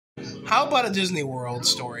How about a Disney World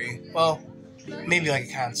story? Well, maybe like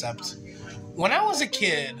a concept. When I was a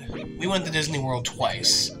kid, we went to Disney World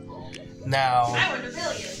twice. Now, I went a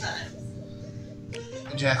million times.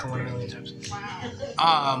 Jacqueline went a million times.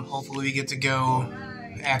 Hopefully we get to go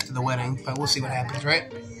after the wedding, but we'll see what happens,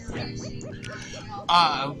 right?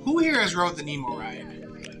 Who here has rode the Nemo ride?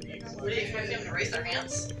 What do you expect them to raise their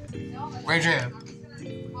hands? Raise your hand.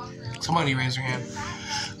 Somebody raise their hand.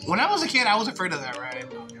 When I was a kid, I was afraid of that ride.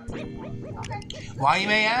 Why, you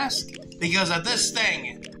may ask? Because of this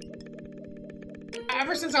thing.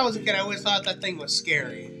 Ever since I was a kid, I always thought that thing was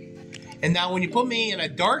scary. And now when you put me in a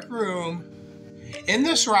dark room, in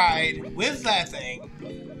this ride, with that thing,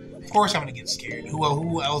 of course I'm going to get scared.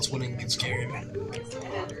 Who else wouldn't get scared?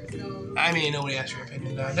 I mean, nobody asked your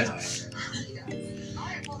opinion on it.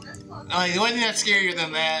 The only thing that's scarier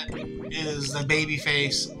than that is the baby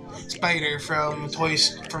face spider from Toy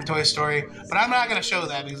Story. But I'm not going to show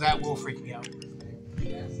that because that will freak me out.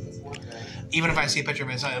 Even if I see a picture of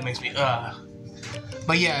it, it makes me,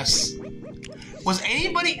 But yes. Was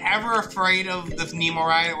anybody ever afraid of the Nemo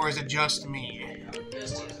ride, or is it just me?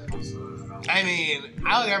 I mean,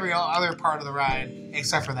 I like every other part of the ride,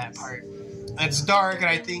 except for that part. It's dark, and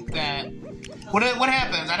I think that... What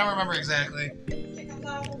happens? I don't remember exactly. It comes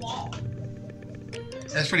out of the wall.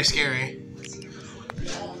 That's pretty scary.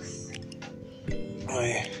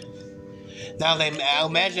 Now,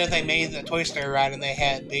 imagine if they made the Toy Story ride and they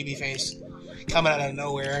had Babyface coming out of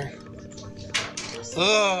nowhere.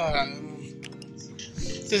 Ugh.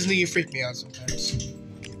 Disney, you freak me out sometimes.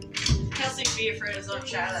 Kelsey be afraid of his own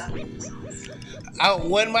shadow.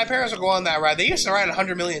 When my parents would go on that ride, they used to ride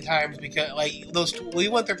 100 million times because, we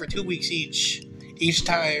went there for 2 weeks each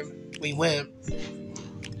time we went.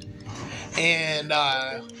 And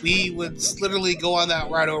we would literally go on that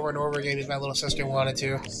ride over and over again if my little sister wanted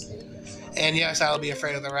to. And yes, I would be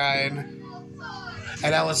afraid of the ride.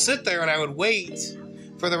 And I would sit there and I would wait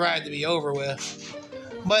for the ride to be over with.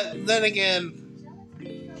 But then again,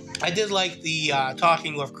 I did like the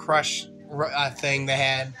Talking with Crush thing they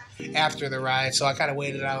had after the ride, so I kind of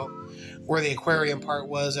waited out where the aquarium part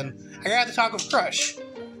was, and I got to talk with Crush.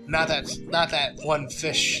 Not that one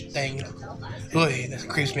fish thing. Oy, that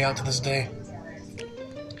creeps me out to this day.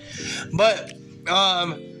 But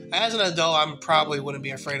as an adult, I probably wouldn't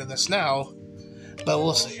be afraid of this now, but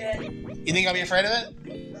we'll see. You think I'll be afraid of it?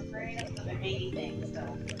 I'm afraid of the baby things,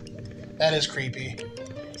 though. That is creepy.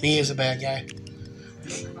 He is a bad guy.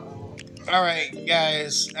 Alright,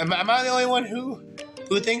 guys. Am I the only one who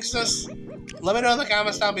thinks this? Let me know in the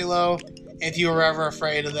comments down below if you were ever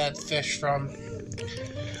afraid of that fish from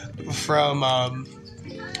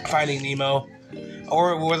Finding Nemo,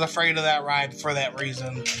 or was afraid of that ride for that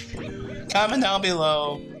reason. Comment down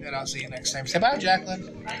below, and I'll see you next time. Say bye,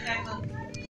 Jacqueline. Bye, Jacqueline.